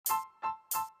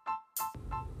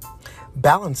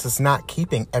Balance is not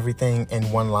keeping everything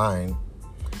in one line.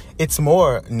 It's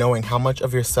more knowing how much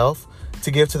of yourself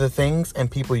to give to the things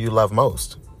and people you love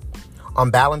most.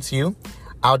 On Balance You,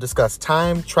 I'll discuss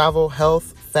time, travel,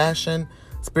 health, fashion,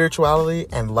 spirituality,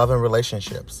 and love and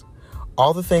relationships.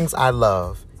 All the things I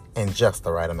love in just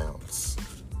the right amounts.